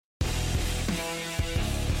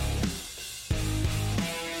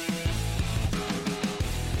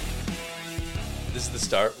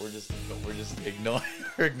start. We're just ignoring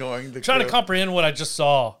ignoring the Trying to crew. comprehend what I just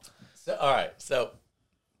saw. So, all right. So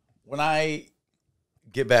when I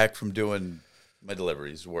get back from doing my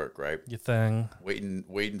deliveries, work, right? Your thing.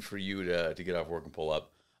 Waiting for you to get off work and pull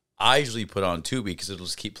up. I usually put on Tubi because it'll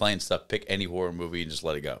just keep playing stuff. Pick any horror movie and just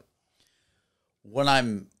let it go. When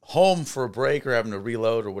I'm home for a break or having to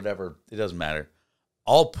reload or whatever, it doesn't matter.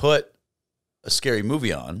 I'll put a scary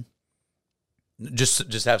movie on.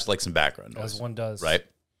 Just have like some background noise. As one does. Right?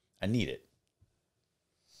 I need it.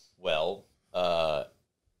 Well, I'll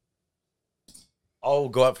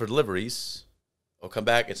go out for deliveries. I'll come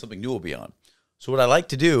back and something new will be on. So what I like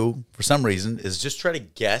to do, for some reason, is just try to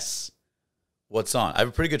guess what's on. I have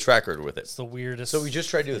a pretty good track record with it. It's the weirdest. So we just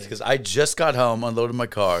try to do this because I just got home, unloaded my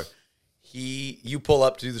car. You pull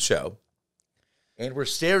up to do the show, and we're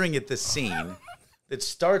staring at this scene that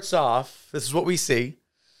starts off. This is what we see.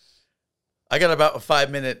 I got about a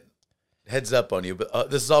 5-minute heads up on you, but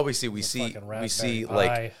this is all we see. We see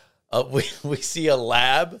like we see a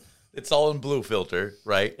lab. It's all in blue filter,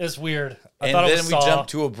 right? It's weird. And then we jump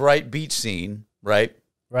to a bright beach scene, right?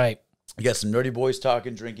 Right. You got some nerdy boys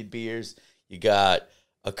talking, drinking beers. You got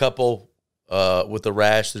a couple with a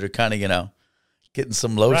rash that are kind of, getting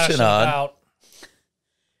some lotion on. Out.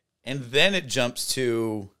 And then it jumps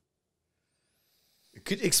to,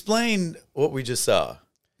 could explain what we just saw.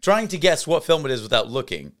 Trying to guess what film it is without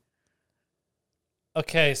looking.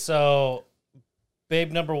 Okay, so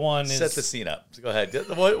babe number one is... Set the scene up. Go ahead.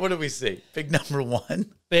 What do we see? Big number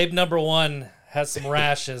one? Babe number one has some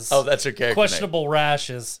rashes. Oh, that's her character questionable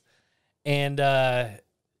rashes. And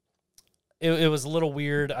it was a little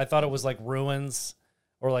weird. I thought it was like Ruins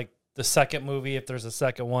or like the second movie, if there's a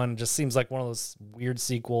second one. It just seems like one of those weird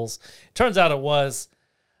sequels. Turns out it was.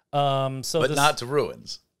 But not to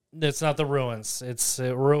Ruins. It's not the Ruins. It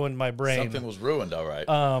ruined my brain. Something was ruined, all right.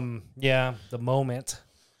 Yeah, the moment.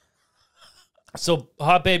 So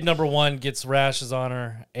hot babe number one gets rashes on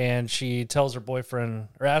her, and she tells her boyfriend,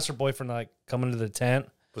 or asks her boyfriend to like come into the tent.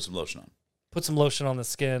 Put some lotion on. Put some lotion on the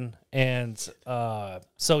skin. And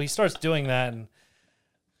so he starts doing that, and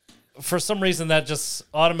for some reason that just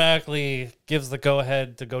automatically gives the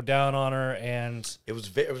go-ahead to go down on her, and... It was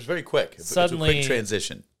very quick. Suddenly... It was a quick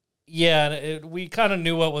transition. Yeah, and we kind of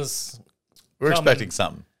knew what was We're coming. expecting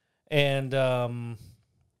something. And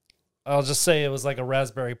I'll just say it was like a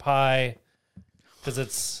raspberry pie, because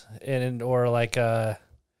it's or like a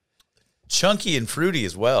chunky and fruity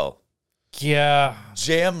as well. Yeah,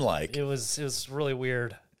 jam-like. It was really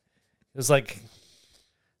weird. It was like,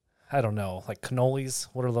 I don't know, like cannolis.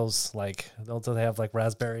 What are those like? Don't they have like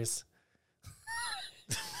raspberries?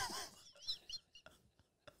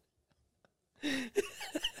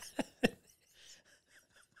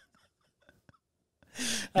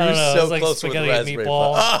 I don't know. So like close with the raspberry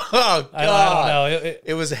meatball. Oh, God. I don't know.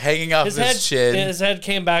 It was hanging off his chin. His head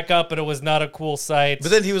came back up, and it was not a cool sight.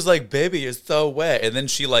 But then he was like, baby, you're so wet. And then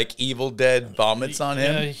she, like, Evil Dead vomits on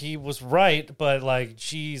him. Yeah, he was right, but, like,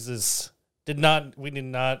 Jesus. We did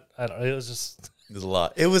not, I don't know. It was just... It was a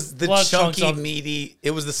lot. It was the chunky, meaty...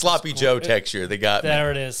 It was the Sloppy Joe texture that got me. There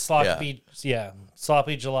it is. Sloppy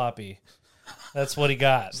jalopy. That's what he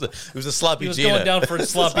got. It was a sloppy Gina. He was going down for a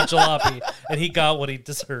sloppy jalopy, and he got what he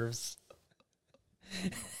deserves.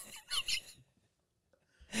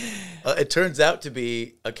 It turns out to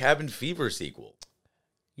be a Cabin Fever sequel.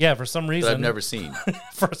 Yeah, for some reason. That I've never seen.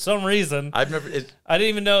 For some reason. I didn't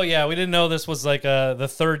even know. Yeah, we didn't know this was like the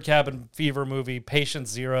third Cabin Fever movie, Patient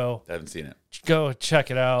Zero. I haven't seen it. Go check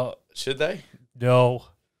it out. Should they? No.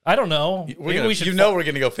 I don't know. We're going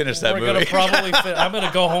to go finish that movie. Gonna probably I'm going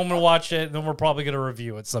to go home and watch it, and then we're probably going to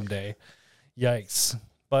review it someday. Yikes.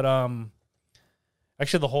 But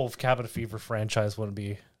actually, the whole Cabin Fever franchise wouldn't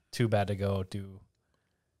be too bad to go do.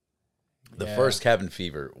 The first Cabin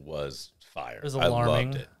Fever was fire. It was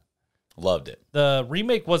alarming. I loved it. The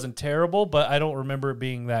remake wasn't terrible, but I don't remember it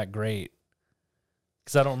being that great.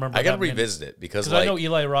 Because I don't remember. I got to revisit it because I know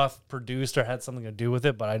Eli Roth produced or had something to do with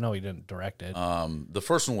it, but I know he didn't direct it. The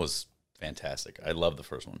first one was fantastic. I love the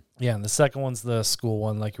first one. Yeah, and the second one's the school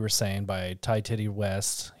one, like you were saying, by Ty Titty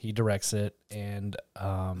West. He directs it, and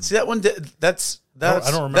see that one. That's I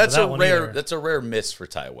don't remember that's that a one rare. either. That's a rare miss for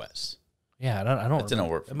Ty West. Yeah, I don't. That didn't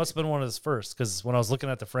work. It must have been one of his first, because when I was looking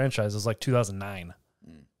at the franchise, it was like 2009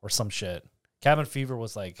 or some shit. Cabin Fever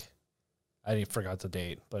was like, I forgot the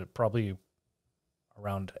date, but probably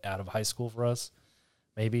around out of high school for us,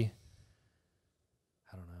 maybe.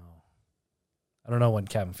 I don't know when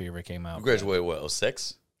Cabin Fever came out. You graduated what,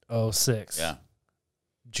 06? 06. Yeah.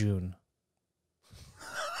 June.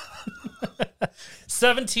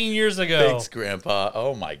 17 years ago. Thanks, Grandpa.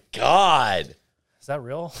 Oh my God. Is that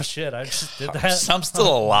real? Shit, I just did that. I'm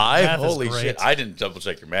still alive. Math is Holy great. shit! I didn't double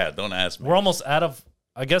check your math. Don't ask me. We're almost out of.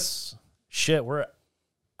 I guess. Shit, we're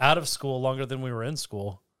out of school longer than we were in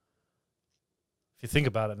school. If you think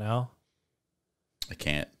about it now. I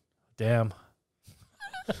can't. Damn.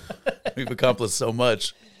 We've accomplished so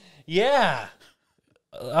much. Yeah.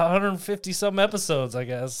 150 some episodes, I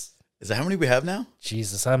guess. Is that how many we have now?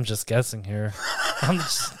 Jesus, I'm just guessing here.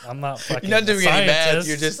 I'm not fucking You're not doing any math. scientist.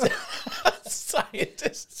 You're just a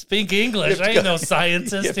scientist. Speak English. I ain't no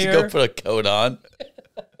scientist you have here. to go put a coat on.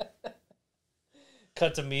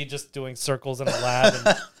 Cut to me just doing circles in a lab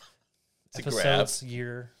and It's a episodes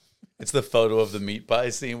year. It's the photo of the meat pie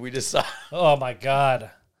scene we just saw. Oh my God.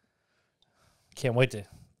 Can't wait to.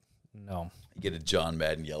 No. You get a John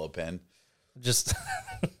Madden yellow pen. Just.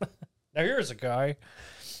 Now here's a guy.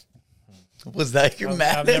 Was that your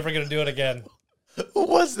Madden? I'm never going to do it again. What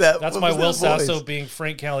was that? That's What my was Will that Sasso voice? being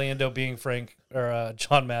Frank Caliendo being Frank or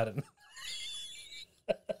John Madden.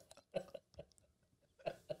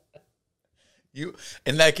 You,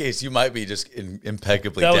 in that case, you might be just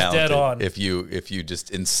impeccably That was talented dead on. if you just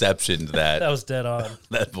inceptioned that That was dead on.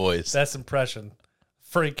 that voice. Best impression.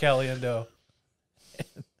 Frank Caliendo.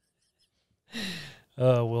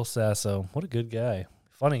 Will Sasso. What a good guy.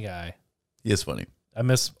 Funny guy. He is funny. I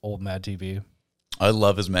miss old Mad TV. I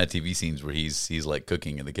love his Mad TV scenes where he's like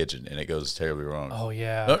cooking in the kitchen and it goes terribly wrong. Oh,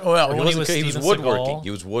 yeah. No, Or he when wasn't cooking, he was Steven woodworking. Seagal.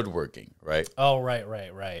 He was woodworking, right? Oh,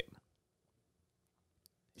 right.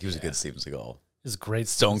 He was a good Steven Seagal. His great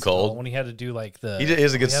Stone Steven Seagal Cold. When he had to do like the. He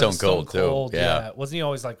is a good had Stone Cold, too. Yeah. Wasn't he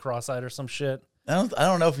always like cross-eyed or some shit? I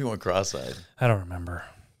don't know if he went cross-eyed. I don't remember.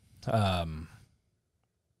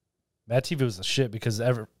 Mad TV was the shit because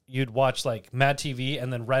you'd watch like Mad TV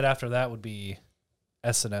and then right after that would be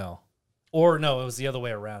SNL. Or no, it was the other way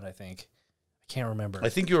around, I think. I can't remember. I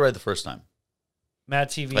think you were right the first time. Mad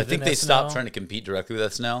TV. I think then they SNL. stopped trying to compete directly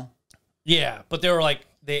with SNL. Yeah, but they were like,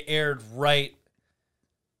 they aired right.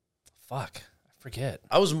 Fuck. I forget.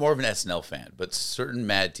 I was more of an SNL fan, but certain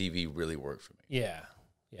Mad TV really worked for me. Yeah.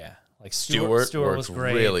 Like Stewart was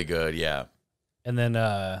great. really good, yeah. And then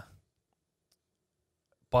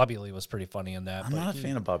Bobby Lee was pretty funny in that. I'm not a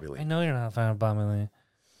fan of Bobby Lee. I know you're not a fan of Bobby Lee.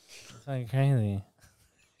 It's like crazy.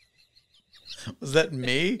 Was that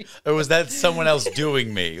me? Or was that someone else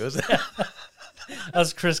doing me? Was that... That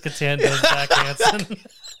was Chris Kattan doing Jack Hansen.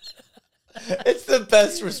 It's the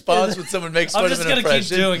best response when someone makes I'm fun just of an going to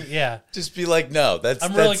keep impression. doing, yeah. Just be like, no, that's...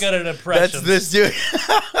 I'm really good at impressions. That's this dude.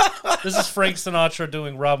 This is Frank Sinatra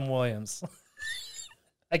doing Robin Williams.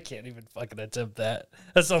 I can't even fucking attempt that.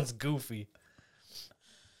 That sounds goofy.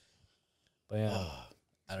 But yeah.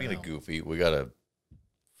 Speaking of goofy, we got a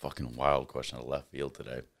fucking wild question out of left field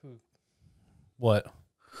today. What?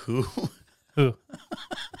 Who?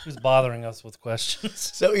 Who's bothering us with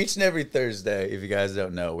questions? So each and every Thursday, if you guys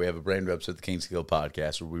don't know, we have a Brain Reps with the King's Kill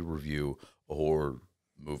podcast where we review a horror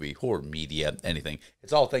movie, horror media, anything.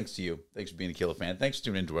 It's all thanks to you. Thanks for being a Killer fan. Thanks for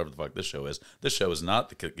tuning into whatever the fuck this show is. This show is not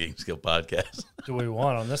the King's Kill podcast. Do we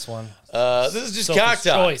want on this one? This is just Sophie's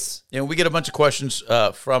cocktail. choice. And we get a bunch of questions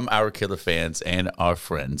from our Killer fans and our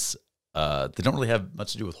friends. They don't really have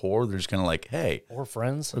much to do with horror. They're just kind of like, hey. Or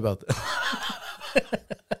friends. What about that?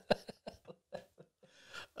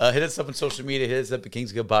 Hit us up on social media. Hit us up at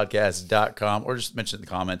kingsguildpodcast.com or just mention it in the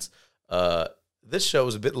comments. This show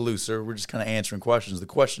is a bit looser. We're just kind of answering questions. The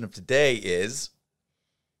question of today is,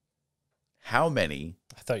 how many...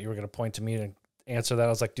 I thought you were going to point to me to answer that. I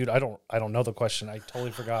was like, dude, I don't know the question. I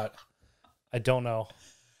totally forgot. I don't know.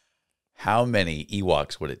 How many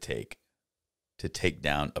Ewoks would it take to take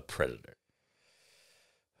down a predator?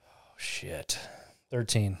 Oh, shit.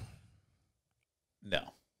 13.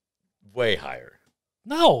 No. Way higher.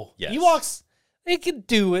 No. Yes. Ewoks, they could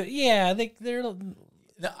do it. Yeah, they're No,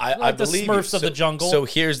 I like the believe Smurfs you. of the jungle. So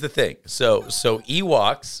here's the thing. So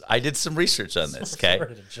Ewoks, I did some research on this, okay?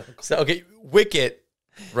 So, okay, Wicket,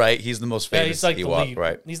 right? He's the most Yeah, famous he's like the Ewok, lead.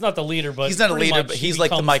 right? He's not the leader, but He's not a pretty leader, much but he he's like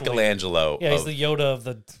the becomes leader. Michelangelo. Yeah, he's the Yoda of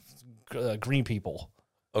the green people.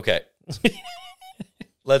 Okay.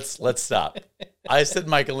 Let's stop. I said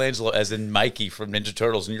Michelangelo as in Mikey from Ninja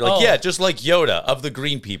Turtles, and you're like, yeah, just like Yoda of the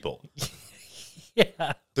green people.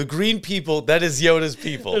 Yeah. The green people, that is Yoda's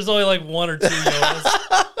people. There's only like one or two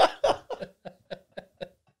Yodas.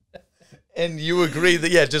 And you agree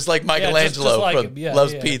that, yeah, just like Michelangelo just like from him. Yeah,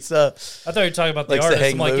 Loves yeah. Pizza. I thought you were talking about the Likes to artist.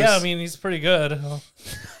 hang I'm like, yeah, I loose. mean, he's pretty good.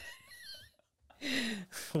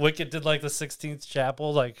 Wicked did like the 16th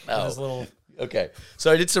Chapel, like in his little Okay.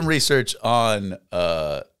 So I did some research on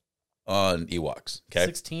Ewoks, okay?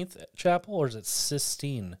 16th Chapel, or is it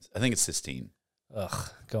Sistine? I think it's Sistine. Ugh,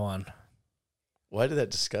 go on. Why did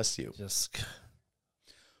that disgust you? Just,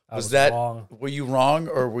 I was wrong. Were you wrong,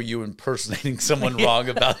 or were you impersonating someone wrong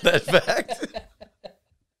about that fact?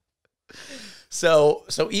 So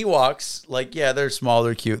Ewoks, like, yeah, they're small,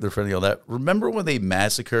 they're cute, they're friendly, all that. Remember when they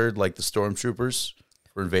massacred, like, the stormtroopers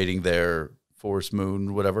for invading their forest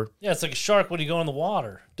moon, whatever? Yeah, it's like a shark when you go in the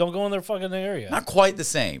water. Don't go in their fucking area. Not quite the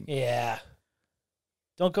same. Yeah.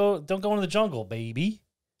 Don't go into the jungle, baby.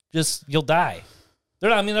 Just, you'll die. They're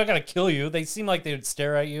not gonna kill you. They seem like they would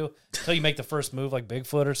stare at you until you make the first move, like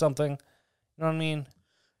Bigfoot or something. You know what I mean?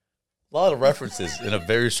 A lot of references in a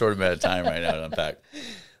very short amount of time right now to unpack.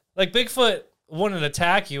 Like Bigfoot wouldn't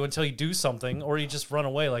attack you until you do something, or you just run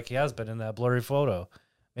away like he has been in that blurry photo.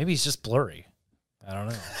 Maybe he's just blurry. I don't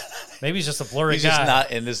know. Maybe he's just a blurry He's guy. just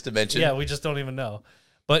not in this dimension. Yeah, we just don't even know.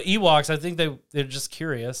 But Ewoks, I think they're just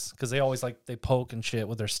curious because they always they poke and shit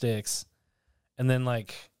with their sticks. And then I'm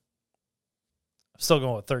still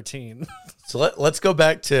going with 13. So let's go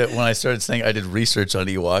back to when I started saying I did research on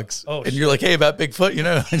Ewoks. Oh, and you're like, hey, about Bigfoot, you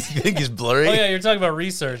think he's blurry? Oh yeah, you're talking about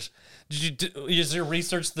research. Did you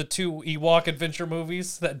research the 2 Ewok adventure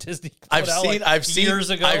movies that Disney put out years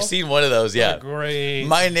ago? I've seen one of those, yeah. Great.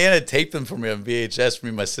 My Nana taped them for me on VHS for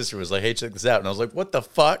me. My sister was like, hey, check this out. And I was like, what the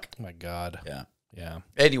fuck? Oh my God. Yeah. Yeah.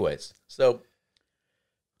 Anyways, so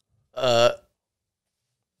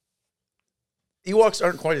Ewoks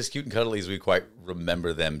aren't quite as cute and cuddly as we quite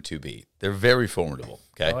remember them to be. They're very formidable,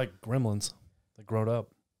 okay? I like Gremlins. They growed up.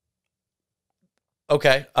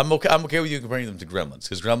 Okay, I'm okay with you comparing them to Gremlins,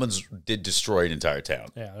 because Gremlins did destroy an entire town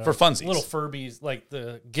for funsies. Little Furbies, like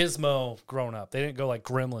the Gizmo grown up. They didn't go like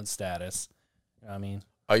Gremlin status. You know what I mean?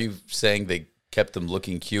 Are you saying they kept them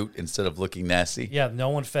looking cute instead of looking nasty? Yeah, no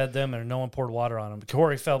one fed them and no one poured water on them.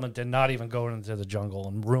 Corey Feldman did not even go into the jungle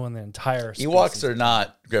and ruin the entire species. Ewoks are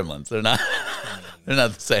not Gremlins. They're not. They're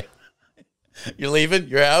not the same. You're leaving?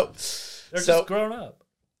 You're out? They're just grown up.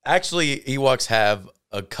 Actually, Ewoks have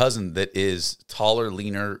a cousin that is taller,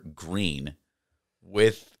 leaner, green,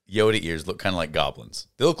 with Yoda ears, look kind of like goblins.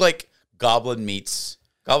 They look like Goblin meets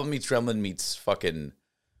Gremlin meets fucking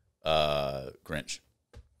Grinch.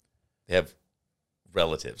 They have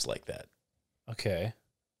relatives like that. Okay.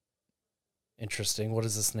 Interesting. What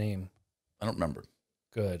is this name? I don't remember.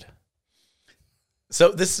 Good. So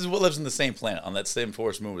this is what lives in the same planet, on that same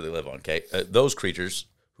forest moon where they live on, okay? Those creatures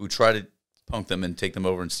who try to punk them and take them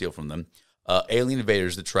over and steal from them. Alien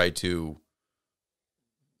invaders that try to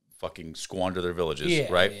fucking squander their villages,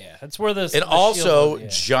 right? Yeah, that's where this. And also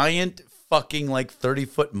giant fucking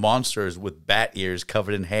 30-foot monsters with bat ears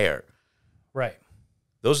covered in hair. Right.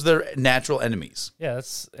 Those are their natural enemies. Yeah,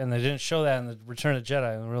 and they didn't show that in the Return of the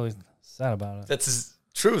Jedi. I'm really sad about it. That's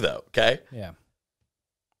true though, okay? Yeah.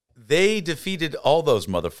 They defeated all those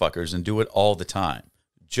motherfuckers and do it all the time.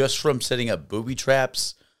 Just from setting up booby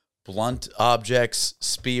traps, blunt objects,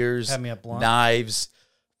 spears, knives.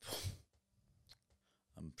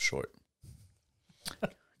 I'm short.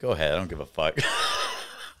 Go ahead. I don't give a fuck.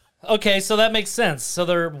 Okay, so that makes sense. So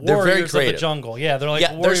they're warriors of the jungle. Yeah, they're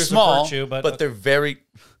like warriors they're small, of virtue, but they're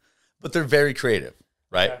very creative,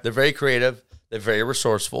 right? Yeah. They're very creative. They're very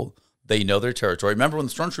resourceful. They know their territory. Remember when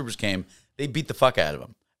the stormtroopers came, they beat the fuck out of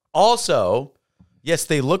them. Also, yes,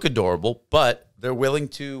 they look adorable, but they're willing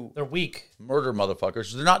to... They're weak. Murder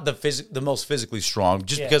motherfuckers. They're not the most physically strong,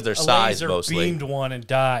 just because their size mostly. Beamed one and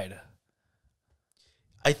died.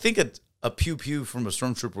 I think a pew-pew from a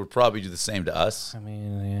stormtrooper would probably do the same to us. I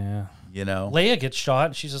mean, yeah. You know? Leia gets shot,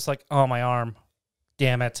 and she's just like, oh, my arm.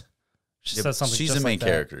 Damn it. She says something She's just the main like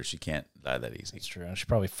character. She can't die that easy. That's true. And she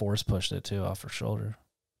probably force-pushed it, too, off her shoulder.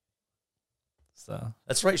 So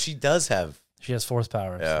that's right. She does have... She has force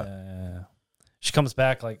powers. Yeah. She comes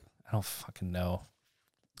back I don't fucking know.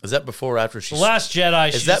 Is that before or after she's... The Last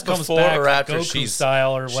Jedi, she just comes back or after Goku she's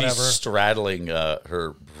style or whatever. She's straddling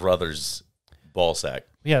her brother's ball sack.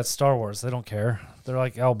 Yeah, it's Star Wars. They don't care. They're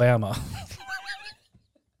like Alabama.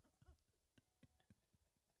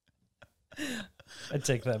 I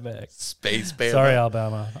take that back. Space Bama. Sorry,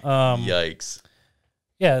 Alabama. Yikes.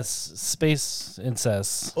 Yes, space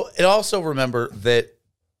incest. Well, and also remember that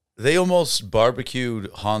they almost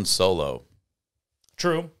barbecued Han Solo.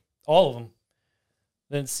 True. All of them.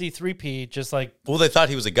 Then C-3P just like... Well, they thought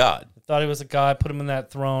he was a god. They thought he was a god, put him in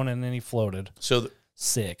that throne, and then he floated. So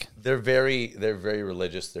sick. They're very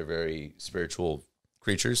religious. They're very spiritual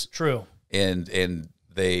creatures. True. And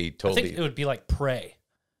they totally... I think it would be like Prey.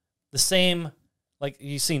 The same... Like,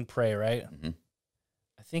 you've seen Prey, right? Mm-hmm.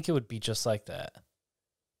 I think it would be just like that.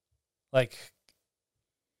 Like,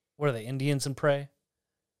 what are they, Indians in Prey?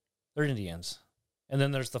 They're Indians. And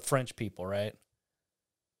then there's the French people, right?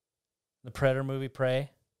 The Predator movie,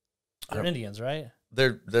 Prey. They're Indians, right?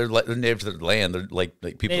 they're native to their land. They're like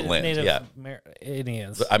people in land. Native Yeah.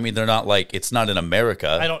 Indians. I mean, they're not like, it's not in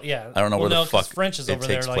America. I don't know where the fuck French is it over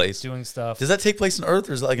takes there place. like doing stuff. Does that take place on Earth,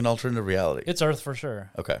 or is it like an alternative reality? It's Earth for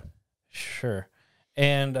sure. Okay. Sure.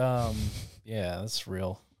 And yeah, that's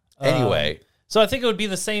real. Anyway. So I think it would be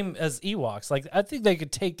the same as Ewoks. Like, I think they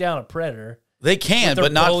could take down a predator. They can, with their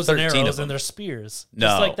but not bows 13 and of arrows them. and their spears. No,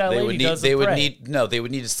 just like that they lady would need. does They with would prey. need. No, they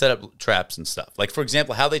would need to set up traps and stuff. Like, for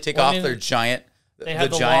example, how they take Well, I off mean, their giant. they The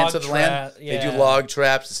have the giants log of the land. yeah. They do log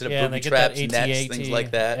traps instead of Yeah, and booby they get that traps, nets, things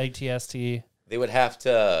like that. ATST. They would have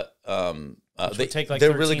to. They take like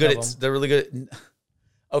they're really 13 good of at. them. They're really good.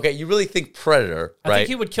 Okay, you really think Predator, right? I think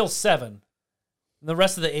he would kill 7. The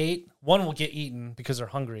rest of the 8, 1 will get eaten because they're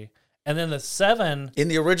hungry. And then the 7... In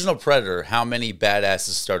the original Predator, how many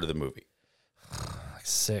badasses started the movie? Like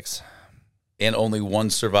 6. And only 1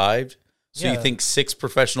 survived? So Yeah. you think 6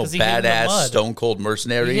 professional 'Cause he hid in the badass mud. stone cold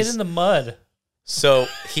mercenaries? He hid in the mud. So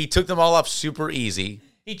he took them all off super easy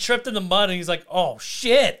He tripped in the mud and he's like, oh,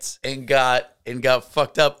 shit. and got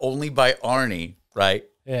fucked up only by Arnie, right?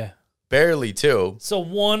 Yeah. Barely too. So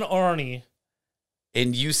 1 Arnie.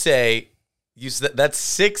 And you say that's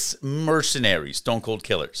 6 mercenaries, stone cold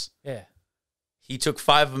killers. Yeah. He took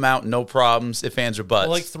 5 of them out, no problems, if ands or buts.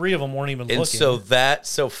 Well, like 3 of them weren't even and looking.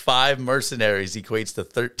 so 5 mercenaries equates to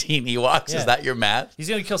 13 Ewoks. Yeah. Is that your math? He's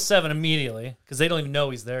going to kill 7 immediately because they don't even know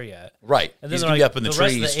he's there yet. Right. And then He's they're gonna be like, up in the the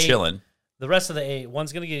rest of trees the 8 chilling. The rest of the 8,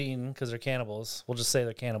 1's going to get eaten because they're cannibals. We'll just say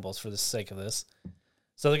they're cannibals for the sake of this.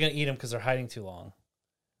 So they're going to eat him because they're hiding too long.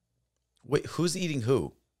 Wait, who's eating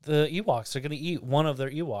who? The Ewoks are going to eat one of their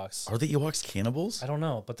Ewoks. Are the Ewoks cannibals? I don't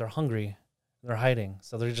know, but they're hungry. They're hiding,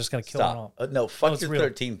 so they're just going to kill them all. Stop. No, fuck it's your real.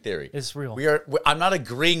 13 theory. It's real. I'm not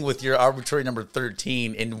agreeing with your arbitrary number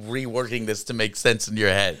 13 and reworking this to make sense in your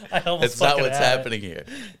head. I almost That's not fucking what's had it. happening here.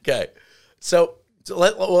 Okay. So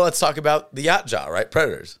let's talk about the Yachtjaw, right?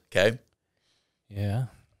 Predators, okay? Yeah.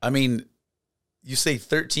 I mean, you say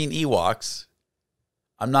 13 Ewoks.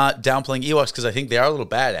 I'm not downplaying Ewoks because I think they are little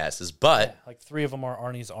badasses, but Like 3 of them are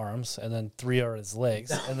Arnie's arms, and then 3 are his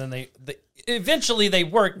legs, and then they eventually they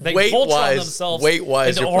work. They Voltron themselves.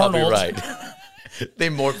 Weight-wise, into you're probably Arnold. right. They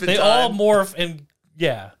morph in They time. all morph and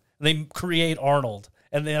they create Arnold,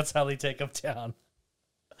 and that's how they take him down.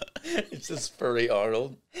 It's this furry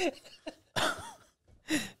Arnold.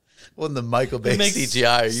 Well, in the Michael Bay It makes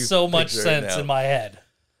CGI, are you so much picturing sense now? in my head.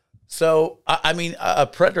 So, I mean, a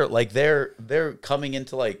Predator, like they're coming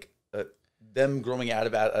into like them growing out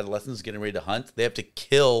of adolescence, getting ready to hunt. They have to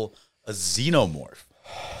kill a xenomorph.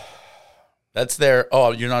 That's their,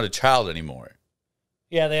 oh, you're not a child anymore.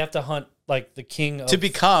 Yeah, they have to hunt like the king of... To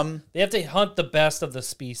become... They have to hunt the best of the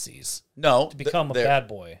species No. to become a they're- bad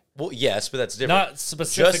boy. Well, yes, but that's different. Not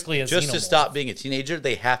specifically just a xenomorph. to stop being a teenager,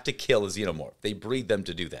 they have to kill a xenomorph. They breed them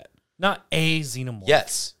to do that. Not a xenomorph.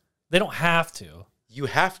 Yes. They don't have to. You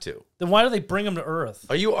have to. Then why do they bring them to Earth?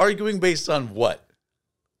 Are you arguing based on what?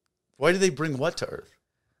 Why do they bring what to Earth?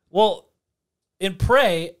 Well, in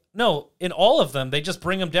Prey, no, in all of them, they just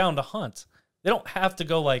bring them down to hunt. They don't have to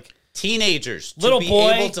go like... Teenagers. To Little be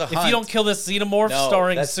boy, able to hunt. if you don't kill this xenomorph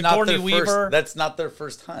starring not Sigourney their Weaver... First, that's not their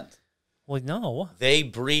first hunt. Well, no. They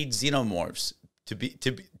breed xenomorphs to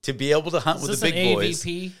be able to hunt Is with this the big an boys.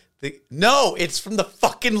 AVP? No, it's from the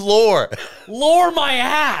fucking lore. Lore my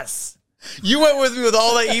ass! You went with me with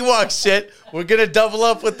all that Ewok shit. We're gonna double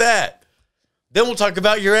up with that. Then we'll talk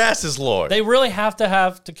about your ass's lore. They really have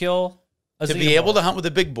to kill a to xenomorph. be able to hunt with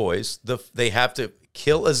the big boys, they have to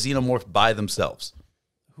kill a xenomorph by themselves.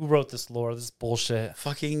 Who wrote this lore? This is bullshit.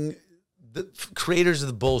 Fucking the creators of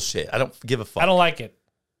the bullshit. I don't give a fuck. I don't like it.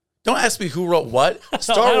 Don't ask me who wrote what.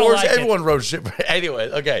 Star I don't Wars, like it. everyone wrote shit.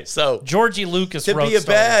 Anyway, okay, so Georgie Lucas to wrote be a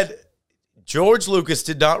Star Wars. bad... George Lucas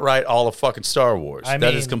did not write all of fucking Star Wars. I That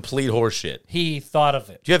mean- is complete horseshit. He thought of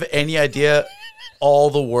it. Do you have any idea all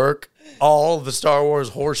the work, all the Star Wars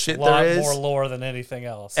horseshit A lot there is? more lore than anything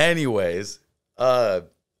else. Anyways, so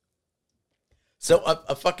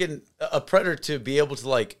a predator to be able to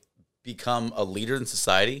like become a leader in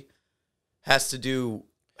society has to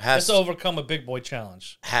overcome a big boy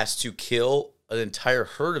challenge. has to kill an entire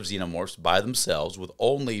herd of xenomorphs by themselves with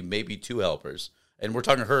only maybe 2 helpers. And we're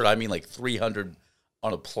talking herd, I mean like 300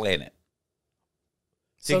 on a planet.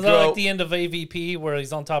 So is that like the end of AVP where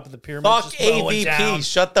he's on top of the pyramid? Fuck just throwing down? AVP,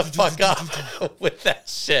 shut the fuck up with that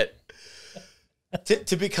shit.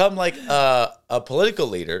 To become like a political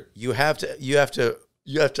leader, you have to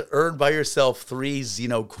earn by yourself 3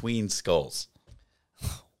 Xeno Queen skulls.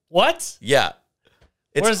 What? Yeah.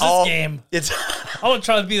 Where's this game? It's I want to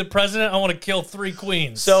try to be the president. I want to kill 3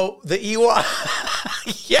 queens. so the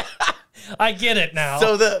Ewok. Yeah. I get it now.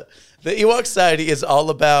 So The Ewok Society is all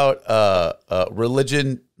about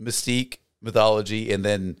religion, mystique, mythology, and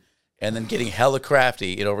then getting hella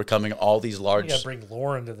crafty and overcoming all these large. You gotta bring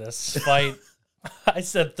Lauren to this fight. I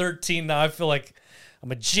said 13. Now I feel like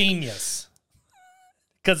I'm a genius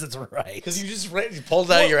because it's right. Because you pulled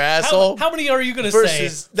it out of your asshole. How many are you gonna say?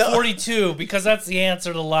 42, because that's the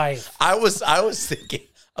answer to life. I was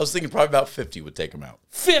thinking probably about 50 would take him out.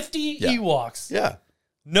 50 Ewoks. Yeah.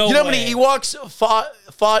 No, you know how many Ewoks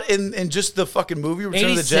fought in just the fucking movie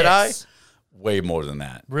Return of the Jedi? Way more than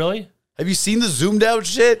that. Really? Have you seen the zoomed out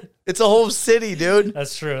shit? It's a whole city, dude.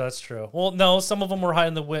 That's true. Well, no, some of them were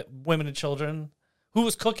hiding the women and children. Who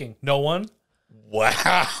was cooking? No one.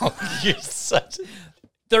 Wow. You're such...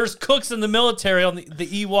 There's cooks in the military, on the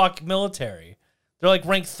Ewok military. They're like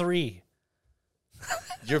rank 3.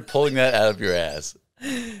 You're pulling that out of your ass.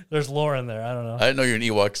 There's Lauren there. I don't know. I didn't know you're an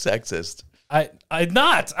Ewok sexist. I'm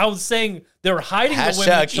not. I was saying they were hiding the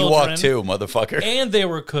women and children. Ewok 2, motherfucker. And they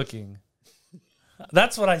were cooking.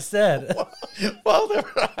 That's what I said. Well, they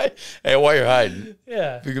were hiding. Hey, while you're hiding,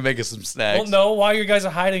 yeah, if you can make us some snacks. Well, no, while you guys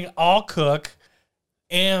are hiding, I'll cook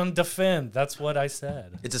and defend. That's what I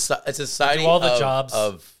said. It's a society all the jobs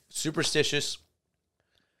of superstitious,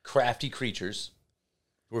 crafty creatures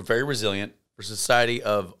who are very resilient. For a society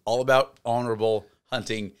of all about honorable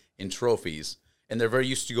hunting and trophies. And they're very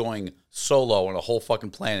used to going solo on a whole fucking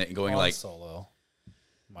planet and going like solo.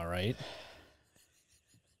 Am I right?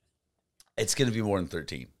 It's going to be more than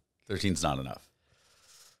 13. 13's not enough.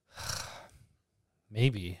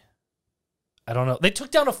 Maybe. I don't know. They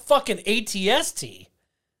took down a fucking ATST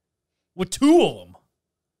with 2 of them.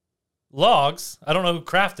 Logs. I don't know who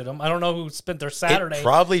crafted them. I don't know who spent their Saturday. It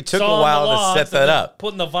probably took a while to set that up.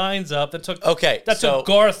 Putting the vines up. That took took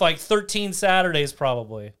Garth like 13 Saturdays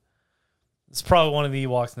probably. It's probably one of the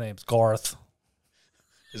Ewoks' names, Garth.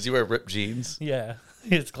 Does he wear ripped jeans? Yeah,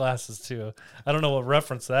 he has glasses too. I don't know what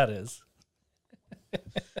reference that is.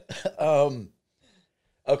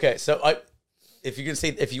 Okay, so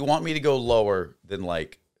if you want me to go lower than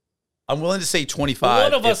like, I'm willing to say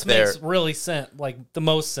 25. One of us makes really sense, like the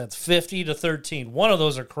most sense. 50 to 13. One of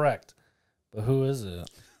those are correct, but who is it?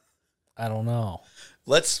 I don't know.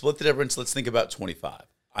 Let's split the difference. Let's think about 25.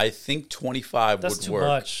 I think 25 That's would too work.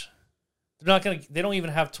 much. They're not gonna. They don't even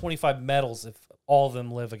have 25 medals if all of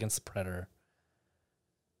them live against the predator.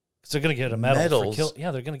 Because they're gonna get a medal for kill. Yeah,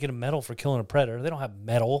 they're gonna get a medal for killing a predator. They don't have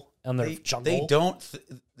medal on their jungle. They don't.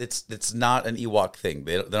 It's not an Ewok thing.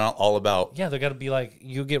 They're not all about. Yeah, they're gonna be like,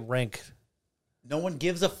 you get rank. No one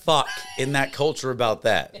gives a fuck in that culture about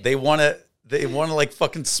that. They wanna like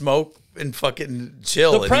fucking smoke and fucking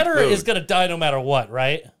chill. The predator is gonna die no matter what,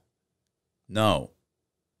 right? No.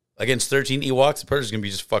 Against 13 Ewoks, the predator's gonna be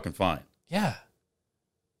just fucking fine. Yeah.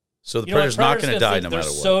 So the predator's not going to die no matter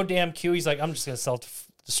what. They're so damn cute. He's like, I'm just going to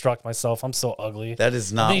self-destruct myself. I'm so ugly. That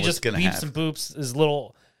is not what's going to happen. He just beeps and boops his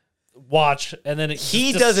little watch, and then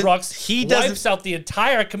he doesn't. Wipes out the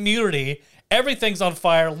entire community. Everything's on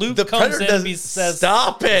fire. Luke comes in and he says,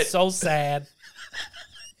 "Stop it!" So sad.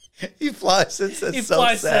 He flies and says,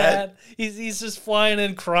 "So sad." He's just flying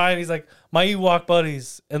and crying. He's like, my Ewok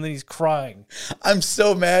buddies, and then he's crying. I'm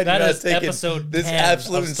so mad you're not taking episode this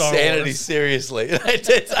absolute insanity seriously.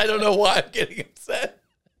 I don't know why I'm getting upset.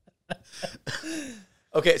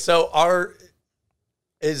 Okay, so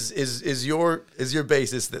is your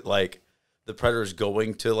basis that like the predator's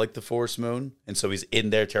going to like the Forest Moon, and so he's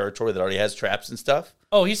in their territory that already has traps and stuff?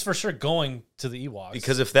 Oh, he's for sure going to the Ewoks.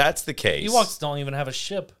 Because if that's the case, Ewoks don't even have a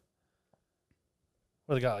ship.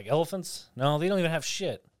 What they got, like elephants? No, they don't even have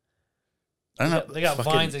shit. I don't know. They got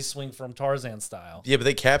vines they swing from Tarzan style. Yeah, but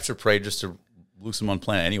they capture prey just to loose them on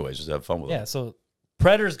planet anyways, just to have fun with them. Yeah, so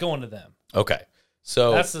Predator's going to them. Okay.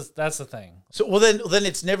 So that's the thing. So well then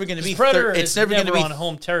it's never going to be Predator. It's never going to be on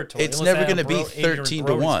home territory. It's never going to be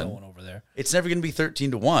 13-1 over there. It's never going to be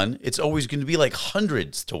 13-1. It's always going to be like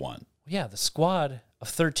hundreds to 1. Yeah, the squad of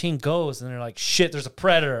 13 goes and they're like, shit, there's a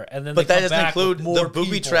predator, and then but that doesn't include the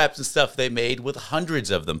booby traps and stuff they made with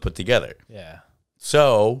hundreds of them put together. Yeah.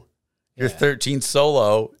 So your 13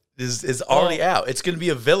 solo is already out. It's going to be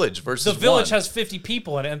a village versus the village has 50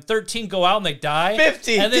 people in it, and 13 go out and they die.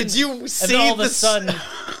 50. And then, did you see? And then all of a sudden,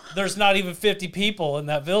 there's not even 50 people in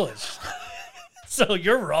that village. So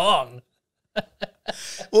you're wrong.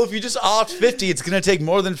 Well, if you just opt 50, it's going to take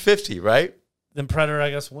more than 50, right? Then Predator,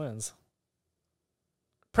 I guess, wins.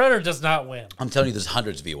 Predator does not win. I'm telling you, there's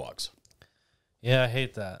hundreds of Ewoks. Yeah, I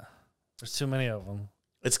hate that. There's too many of them.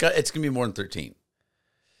 It's going to be more than 13.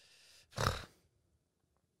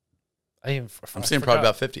 I'm saying probably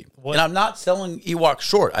about 50. What? And I'm not selling Ewok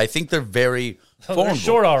short. I think they're very formidable. They're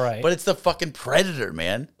short, all right. But it's the fucking Predator,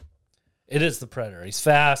 man. It is the Predator. He's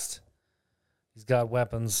fast. He's got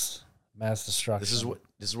weapons, mass destruction.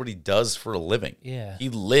 This is what he does for a living. Yeah. He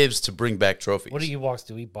lives to bring back trophies. What do Ewoks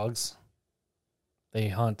do? Eat bugs? They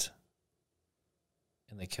hunt.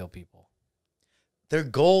 And they kill people. Their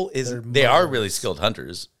goal is they are really skilled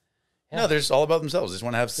hunters. Yeah. No, they're just all about themselves. They just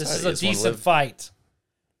want to have society. This is a decent fight.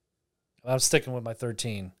 I'm sticking with my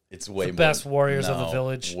 13. It's way the more best warriors of the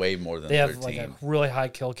village. Way more than they 13. have like a really high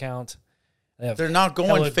kill count. They're not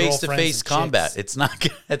going face to face combat. It's not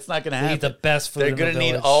going to happen. They eat the best food. They're going to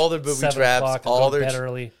need all their booby traps, all their bed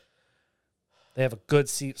early. They have a good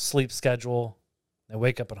sleep schedule. They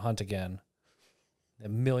wake up and hunt again. They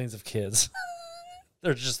have millions of kids.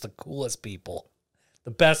 They're just the coolest people.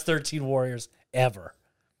 The best 13 warriors ever.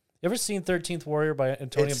 You ever seen 13th Warrior by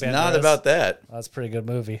Antonio Banderas? It's not about that. Oh, that's a pretty good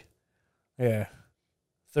movie. Yeah.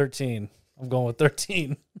 13. I'm going with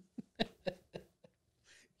 13.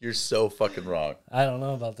 You're so fucking wrong. I don't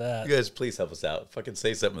know about that. You guys, please help us out. Fucking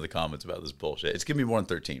say something in the comments about this bullshit. It's going to be more than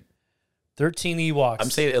 13. 13 Ewoks. I'm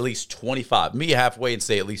saying at least 25. Meet halfway and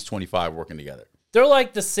say at least 25 working together. They're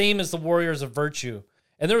like the same as the Warriors of Virtue.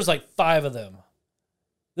 And there was like 5 of them.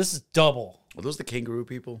 This is double. Are those the kangaroo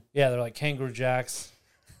people? Yeah, they're like Kangaroo Jacks.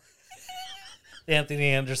 Anthony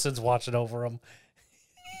Anderson's watching over them.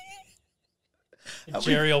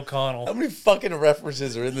 Jerry O'Connell. How many fucking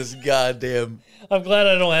references are in this goddamn... I'm glad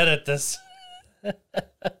I don't edit this.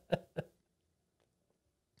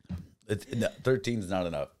 13 is not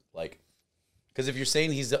enough. Like, because if you're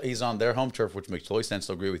saying he's on their home turf, which makes total sense,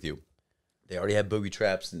 I'll agree with you. They already have booby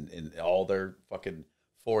traps and all their fucking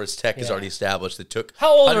forest tech is already established. That took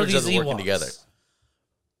How old hundreds are of these them working Ewoks? together.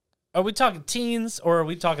 Are we talking teens or are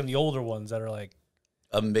we talking the older ones that are like...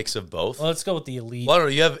 A mix of both. Well, let's go with the elite. Well, I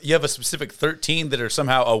don't know, you have a specific 13 that are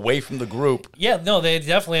somehow away from the group. Yeah, no, they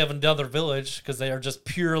definitely have another village because they are just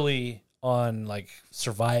purely on like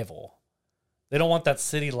survival. They don't want that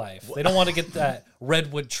city life. They don't want to get that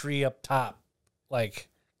redwood tree up top, like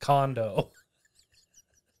condo.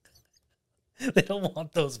 They don't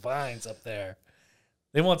want those vines up there.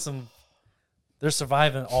 They want some. They're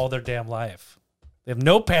surviving all their damn life. They have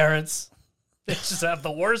no parents. They just have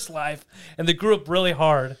the worst life, and they grew up really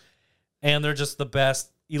hard, and they're just the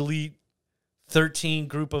best elite 13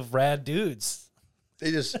 group of rad dudes.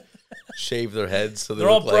 They just shave their heads so they're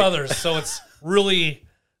all brothers, so it's really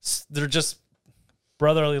they're just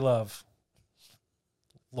brotherly love,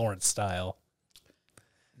 Lawrence style.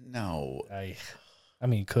 No, I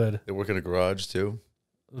mean, could they work in a garage too?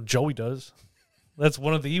 Joey does. That's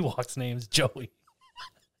one of the Ewoks' names, Joey.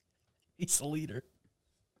 He's the leader.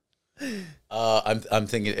 I'm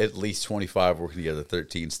thinking at least 25 working together.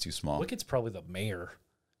 13's too small. Wicked's probably the mayor.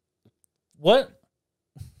 What?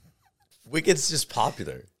 Wicked's just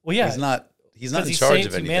popular. Well, yeah, he's not in charge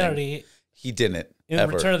of anything. Humanity. He didn't. In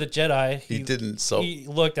ever. Return of the Jedi, he didn't. So he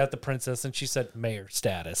looked at the princess and she said, "Mayor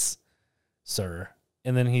status, sir,"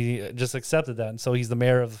 and then he just accepted that, and so he's the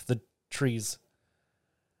mayor of the trees.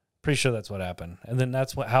 Pretty sure that's what happened, and then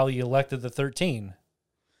that's how he elected the 13.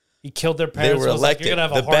 He killed their parents. They were elected.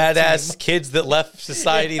 Like, the badass kids that left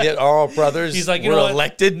society that are all brothers. He's like, were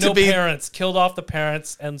elected to be. No parents. Killed off the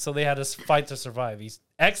parents, and so they had to fight to survive. He's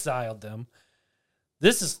exiled them.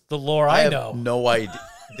 This is the lore I know. Have no idea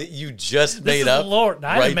that you just made up. The lore. No,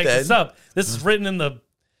 I didn't make this up. This is written in the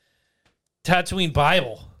Tatooine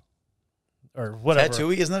Bible or whatever.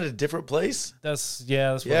 Tatooine, isn't that a different place? That's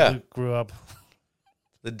where Luke grew up.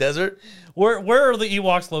 The desert. Where are the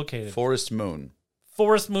Ewoks located? Forest Moon.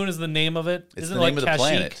 Forest Moon is the name of it. It's Isn't the it name like of the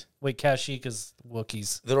Kashyyyk? planet. Wait, Kashyyyk is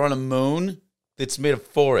Wookiees. They're on a moon that's made of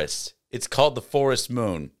forest. It's called the Forest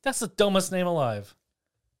Moon. That's the dumbest name alive.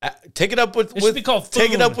 Take it up with. It should be called Foon.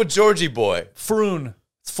 Take it up with Georgie Boy. Froon.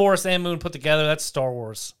 It's forest and moon put together. That's Star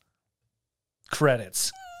Wars.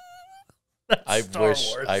 Credits. I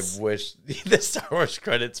wish the Star Wars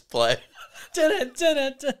credits play.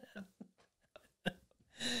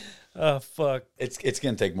 Oh fuck! It's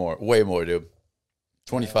gonna take more, way more, dude.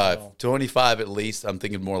 25, 25 at least. I'm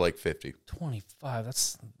thinking more like 50.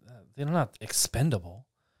 25. They're not expendable.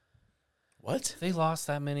 What? If they lost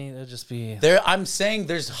that many, it'd just be. I'm saying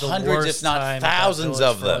there's hundreds, if not thousands,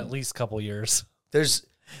 of them. At least a couple years. There's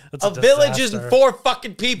a village and 4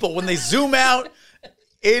 fucking people. When they zoom out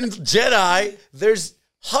in Jedi, there's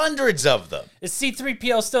hundreds of them. Is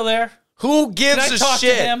C-3PO still there? Who gives a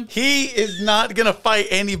shit? To him? He is not gonna fight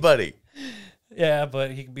anybody. Yeah,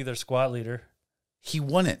 but he can be their squad leader. He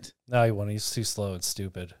wouldn't. No, he wouldn't. He's too slow and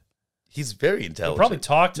stupid. He's very intelligent. He'll probably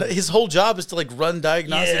talk to his whole job is to like run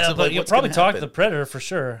diagnostics. Yeah, of, but like, he'll what's probably talk happen. to the Predator for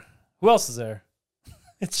sure. Who else is there?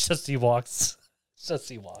 It's just Ewoks. It's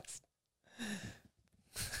just Ewoks.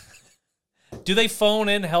 Do they phone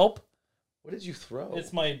in help? What did you throw?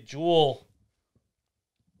 It's my jewel.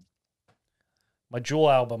 My Jewel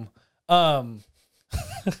album.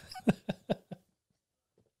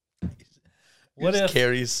 What just if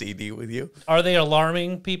carry a CD with you? are they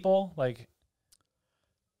alarming people? Like,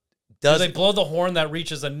 do they blow the horn that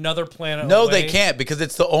reaches another planet? No, away? they can't because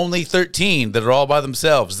it's the only 13 that are all by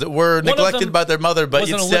themselves that were neglected by their mother. But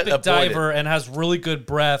was an Olympic diver and has really good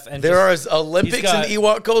breath. And there are Olympics in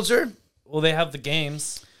Ewok culture. Well, they have the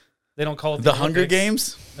games. They don't call it the Hunger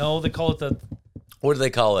Games. No, they call it the. What do they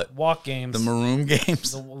call it? Walk games. The Maroon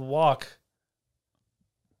Games. The walk.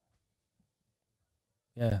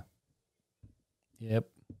 Yeah. Yep.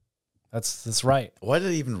 That's right. Why did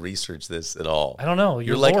I even research this at all? I don't know.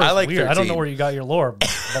 You're like, I like weird. 13. I don't know where you got your lore,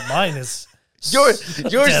 but mine is yours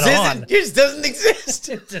doesn't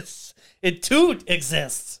exist. It too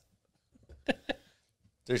exists.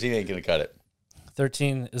 13 ain't gonna cut it.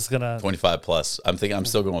 13 is gonna 25 plus. I'm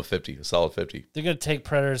still going with 50. A solid 50. They're gonna take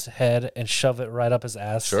Predator's head and shove it right up his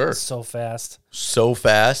ass. Sure. So fast. So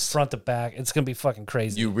fast. Front to back. It's gonna be fucking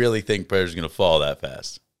crazy. You really think Predator's gonna fall that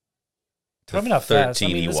fast? Probably not fast. I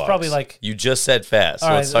mean, it's probably like you just said fast. So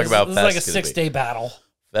let's talk about fast. It's like a 6-day battle.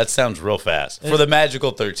 That sounds real fast for the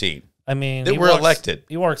magical 13. I mean, they were elected.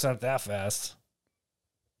 Ewoks aren't that fast.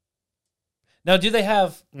 Now, do they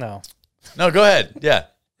have no? No, go ahead. Yeah,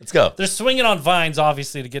 let's go. They're swinging on vines,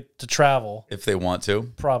 obviously, to get to travel. If they want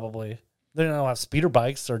to, probably. They don't have speeder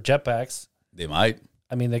bikes or jetpacks. They might.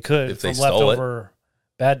 I mean, they could if they from leftover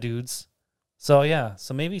bad dudes. So yeah,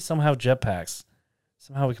 so maybe somehow jetpacks.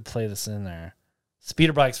 Somehow we could play this in there.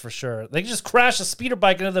 Speeder bikes for sure. They can just crash a speeder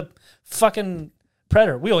bike into the fucking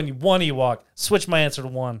Predator. We only need one Ewok. Switch my answer to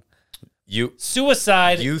one.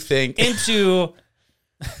 Suicide. You think into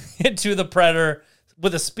the Predator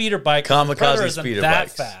with a speeder bike. Kamikaze speeder that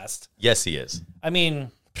bikes. Fast. Yes, he is. I mean,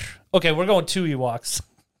 okay, we're going 2 Ewoks.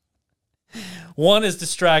 One is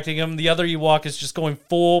distracting him. The other Ewok is just going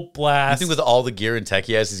full blast. You think with all the gear and tech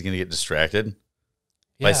he has, he's going to get distracted?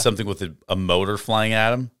 By something with a motor flying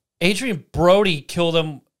at him? Adrian Brody killed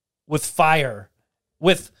him with fire.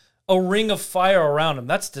 With a ring of fire around him.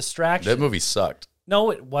 That's distraction. That movie sucked.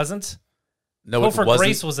 No, it wasn't. No, it wasn't.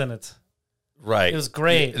 Grace was in it. Right. It was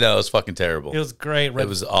great. No, it was fucking terrible. It was great. It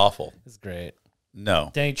was awful. It was great.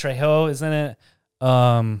 No. Danny Trejo is in it. It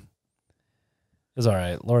was all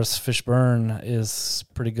right. Lawrence Fishburne is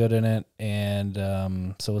pretty good in it. And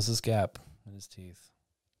so is this gap in his teeth.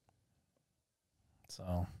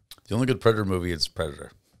 So the only good Predator movie is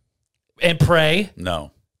Predator. And Prey.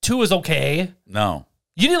 No. 2 is okay. No.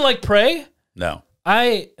 You didn't like Prey? No.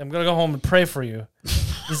 I am going to go home and pray for you.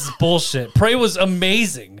 This is bullshit. Prey was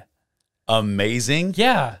amazing. Amazing?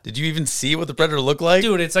 Yeah. Did you even see what the Predator looked like?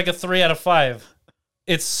 Dude, it's like a 3 out of 5.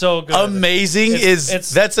 It's so good. Amazing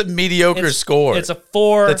that's a mediocre score. It's a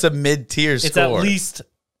 4. That's a mid-tier score. It's at least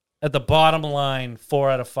at the bottom line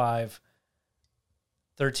 4 out of 5.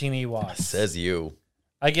 13 Ewoks. Says you.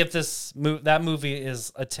 I get this. That movie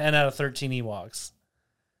is a 10 out of 13 Ewoks.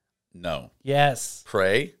 No. Yes.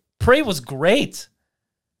 Prey? Prey was great.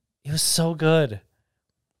 It was so good.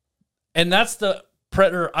 And that's the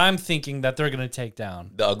Predator I'm thinking that they're going to take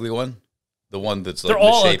down. The ugly one? The one that's like they're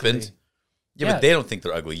all misshapen? Ugly. Yeah, but they don't think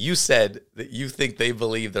they're ugly. You said that you think they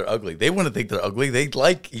believe they're ugly. They wouldn't think they're ugly. They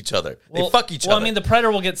like each other. They fuck each other. Well, I mean, the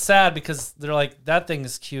Predator will get sad because they're like, that thing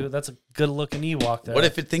is cute. That's a good-looking Ewok there. What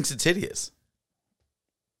if it thinks it's hideous?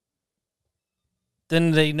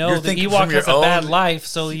 Then they know the Ewok has a bad life,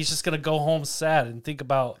 so he's just going to go home sad and think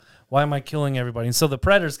about, why am I killing everybody? And so the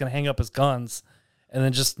Predator's going to hang up his guns and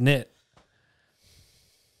then just knit.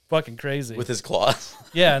 Fucking crazy. With his claws?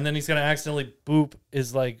 Yeah, and then he's going to accidentally boop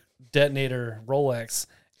his, like, detonator Rolex,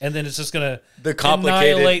 and then it's just going to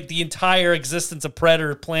annihilate the entire existence of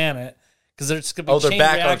Predator planet, because there's going to be they're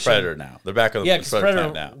back reaction. on Predator now. They're back on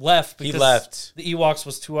Predator now. Left because he left. The Ewoks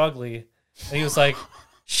was too ugly, and he was like,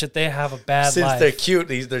 shit, they have a bad life. Since they're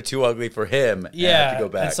cute, they're too ugly for him. Yeah, and have to go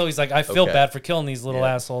back. And so he's like, I feel bad for killing these little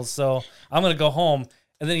assholes, so I'm going to go home.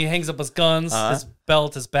 And then he hangs up his guns, his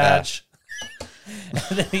belt, his badge.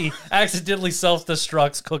 And then he accidentally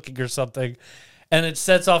self-destructs cooking or something. And it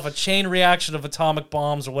sets off a chain reaction of atomic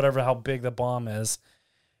bombs or whatever, how big the bomb is.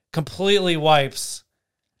 Completely wipes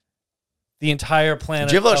the entire planet.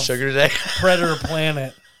 Did you have a lot of sugar today? Predator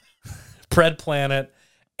planet. Pred planet.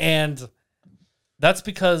 And that's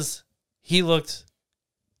because he looked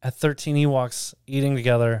at 13 Ewoks eating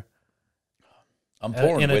together. I'm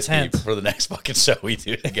pouring whiskey for the next fucking show we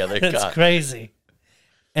do together. It's crazy.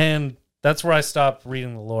 And that's where I stopped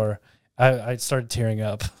reading the lore. I started tearing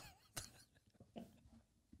up.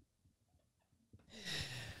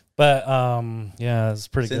 But yeah, it's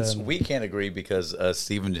pretty Since good. we can't agree because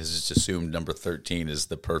Steven has just assumed number 13 is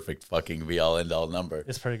the perfect fucking be-all, end-all number.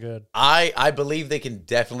 It's pretty good. I believe they can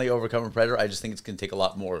definitely overcome a Predator. I just think it's going to take a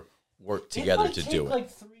lot more work together to do it. Like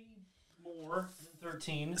 3 more than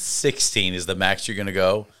 13. 16 is the max you're going to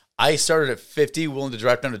go. I started at 50, willing to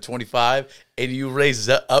drop down to 25, and you raised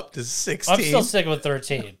it up to 16. I'm still sticking with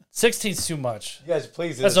 13. 16's too much. You guys,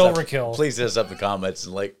 please hit That's us overkill. Up, please hit us up in the comments.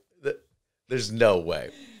 And there's no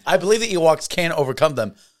way. I believe the Ewoks can overcome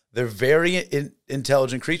them. They're very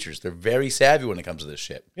intelligent creatures. They're very savvy when it comes to this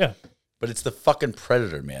shit. Yeah. But it's the fucking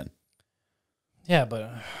Predator, man. Yeah, but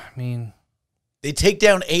I mean, they take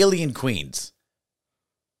down alien queens.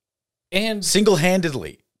 And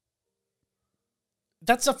single-handedly.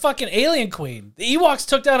 That's a fucking alien queen. The Ewoks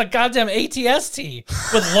took down a goddamn ATST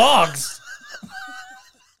with logs.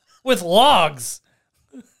 With logs.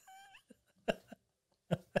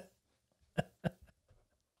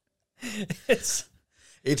 It's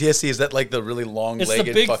ATST, is that like the really long-legged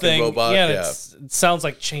the big fucking thing. robot? Yeah. It sounds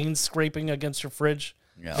like chains scraping against your fridge.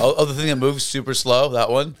 Yeah. Oh, the thing that moves super slow, that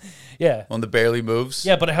one? Yeah. One that barely moves?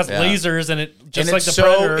 Yeah, but it has lasers and it just and like it's the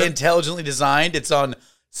Predator. so intelligently designed. It's on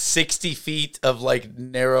 60 feet of like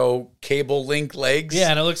narrow cable link legs.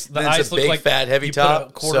 Yeah, and it looks the and eyes it's a look big like fat heavy you top. put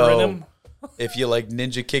a quarter in him. If you like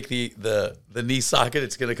ninja kick the knee socket,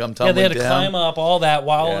 it's gonna come Yeah, tumbling they had to down. climb up all that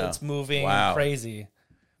while Yeah. it's moving. Wow. Crazy.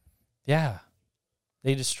 Yeah.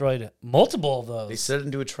 They destroyed multiple of those. They set it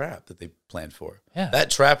into a trap that they planned for. Yeah. That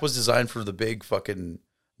trap was designed for the big fucking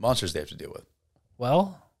monsters they have to deal with.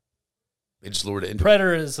 Well, They just lured it into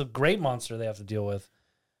Predator is a great monster they have to deal with.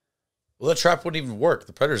 Well, that trap wouldn't even work.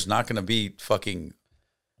 The Predator's not going to be fucking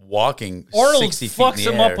walking Arnold 60 feet in fucks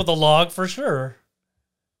the him air. up with a log for sure.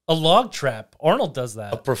 A log trap. Arnold does A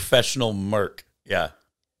that. professional merc. Yeah.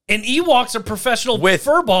 And Ewoks are professional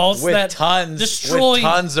furballs with that tons, destroy with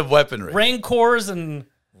tons of weaponry. Rancors and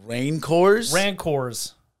Rancors?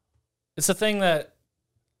 Rancors. It's a thing that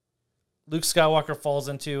Luke Skywalker falls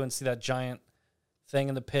into and see that giant thing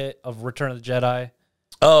in the pit of Return of the Jedi.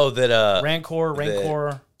 Oh, that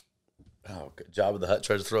Rancor. Oh, Jabba the Hutt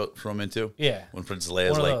tries to throw him into. Yeah. When Princess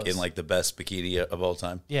Leia's One of like those. in like the best bikini of all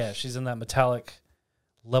time. Yeah, she's in that metallic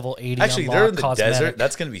level 80 Actually, unlock they're in the cosmetic. desert.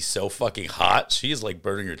 That's going to be so fucking hot. She's like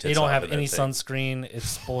burning her tits. They don't off have in any that thing. sunscreen.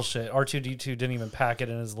 It's bullshit. R2D2 didn't even pack it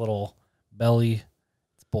in his little belly.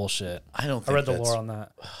 It's bullshit. I don't. I Think read the that's- lore on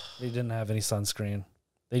that. They didn't have any sunscreen.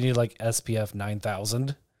 They need like SPF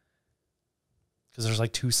 9000 because there's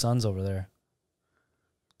like 2 suns over there.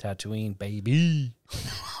 Tatooine, baby.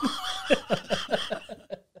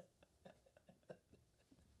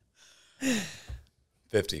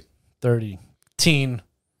 50. 30. 13.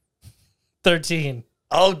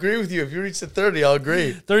 I'll agree with you. If you reach the 30, I'll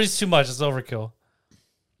agree. 30 is too much. It's overkill.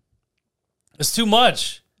 It's too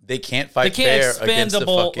much. They can't They fight can't fair against the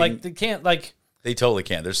expendable. fucking... Like they can't like. They totally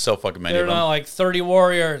can. There's so fucking many They're of them. not like 30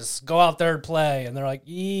 warriors. Go out there and play, and they're like,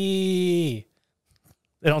 "Eee."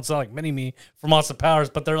 They don't sound like Mini-Me from Austin Powers,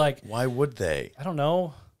 but they're like, Why would they? I don't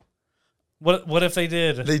know. What if they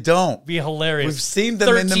did? They don't. Be hilarious. We've seen them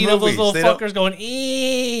in the 13 of those movies. little They don't- fuckers going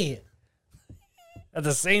 "Eee" at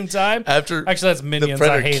the same time. After Actually, that's the Minions.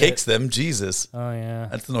 Predator I hate kicks it. them, Jesus. Oh yeah,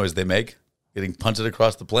 That's the noise they make. Getting punted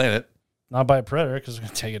across the planet. not by a Predator because they're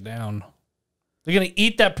gonna take it down. They're gonna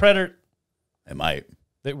eat that Predator. It might.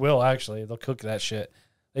 They will actually. They'll cook that shit.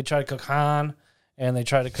 They try to cook Han, and they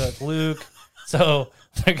try to cook Luke. So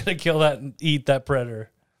they're gonna kill that and eat that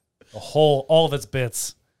Predator. All of its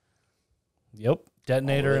bits. Yep,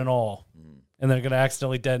 detonator and all. And they're gonna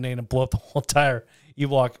accidentally detonate and blow up the whole entire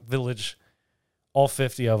Ewok village. All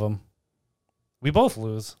 50 of them. We both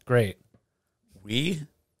lose. Great. We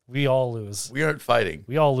all lose. aren't fighting.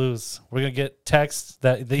 We all lose. We're gonna get text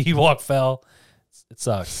that the Ewok fell. It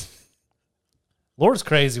sucks. Lore's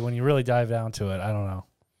crazy when you really dive down to it. I don't know.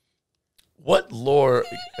 What lore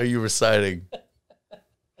are you reciting?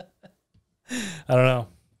 I don't know.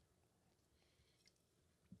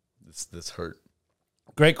 This hurt.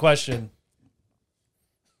 Great question.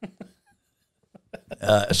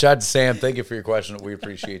 Shout out to Sam. Thank you for your question. We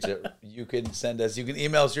appreciate it. You can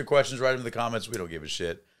email us your questions, write them in the comments. We don't give a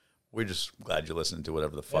shit. We're just glad you're listening to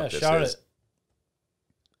whatever the fuck this shout is. it.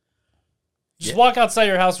 Just walk outside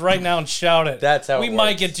your house right now and shout it. That's how we it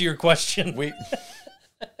might works. get to your question.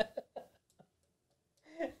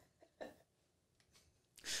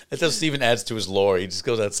 That's how Steven adds to his lore. He just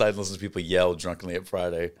goes outside and listens to people yell drunkenly at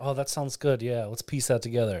Friday. Oh, that sounds good. Yeah, let's piece that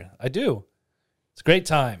together. I do. It's a great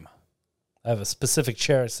time. I have a specific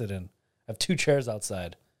chair I sit in. I have 2 chairs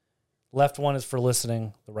outside. Left one is for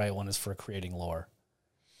listening. The right one is for creating lore.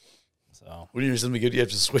 So When you hear something good, you have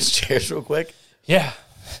to switch chairs real quick. yeah,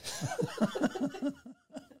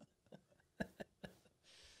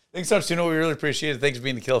 Thanks so much, Tino. We really appreciate it. Thanks for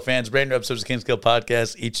being the Kill fans. Brand new episodes of King's Kill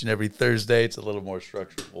podcast each and every Thursday. It's a little more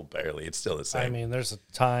structured. Well, barely. It's still the same. I mean, there's a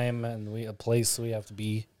time and a place we have to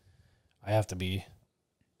be. I have to be.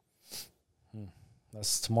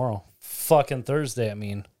 That's tomorrow. Fucking Thursday, I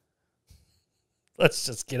mean. Let's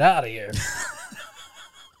just get out of here.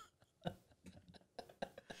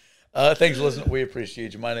 Thanks for listening. We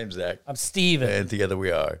appreciate you. My name's Zach. I'm Steven. And together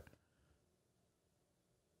we are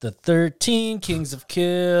the 13 Kings of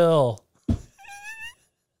Kill.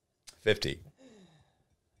 50.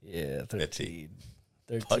 Yeah, 13.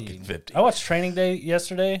 13. Fucking 50. I watched Training Day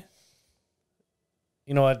yesterday.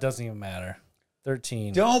 You know what? It doesn't even matter.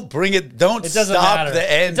 13. Don't bring it. Don't It doesn't stop matter.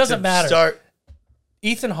 the end. It doesn't matter. Start.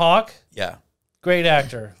 Ethan Hawke, Yeah. great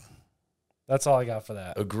actor. That's all I got for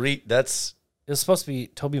that. Agree. It was supposed to be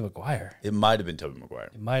Tobey Maguire. It might have been Tobey Maguire.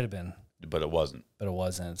 It might have been. But it wasn't. But it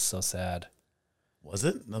wasn't. It's so sad. Was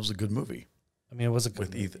it? That was a good movie. I mean, it was a good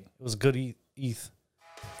With movie. Ethan. It was a good Eth.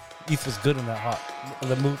 Eth was good in that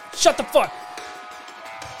the movie. Shut the fuck.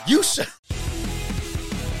 You said.